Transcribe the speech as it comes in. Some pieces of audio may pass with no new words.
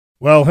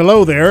Well,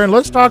 hello there, and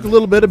let's talk a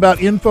little bit about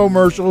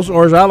infomercials,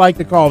 or as I like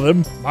to call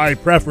them, my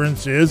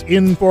preference is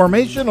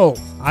informational.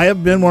 I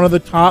have been one of the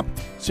top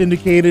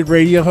syndicated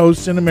radio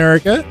hosts in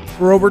America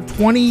for over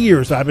 20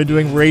 years. I've been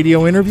doing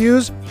radio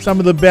interviews, some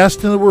of the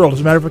best in the world. As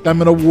a matter of fact,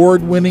 I'm an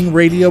award-winning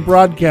radio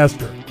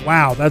broadcaster.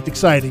 Wow, that's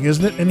exciting,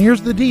 isn't it? And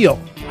here's the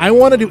deal. I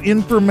want to do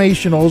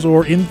informationals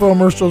or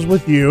infomercials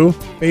with you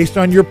based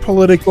on your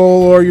political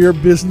or your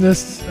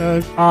business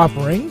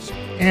offerings,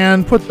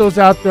 and put those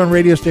out there on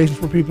radio stations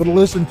for people to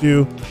listen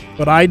to.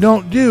 But I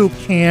don't do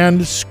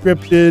canned,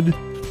 scripted,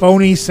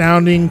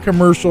 phony-sounding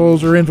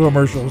commercials or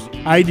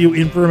infomercials. I do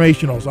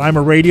informationals. I'm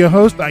a radio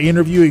host. I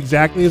interview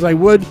exactly as I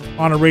would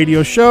on a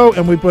radio show,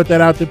 and we put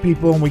that out to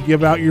people, and we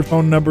give out your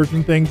phone numbers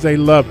and things. They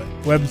love it.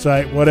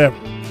 Website, whatever.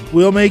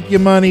 We'll make you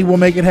money. We'll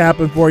make it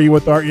happen for you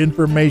with our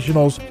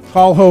informationals.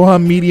 Call Ho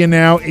Hum Media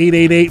now,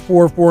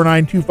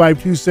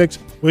 888-449-2526.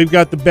 We've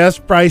got the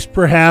best price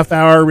per half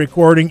hour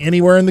recording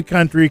anywhere in the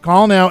country.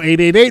 Call now,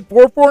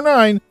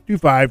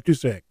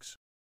 888-449-2526.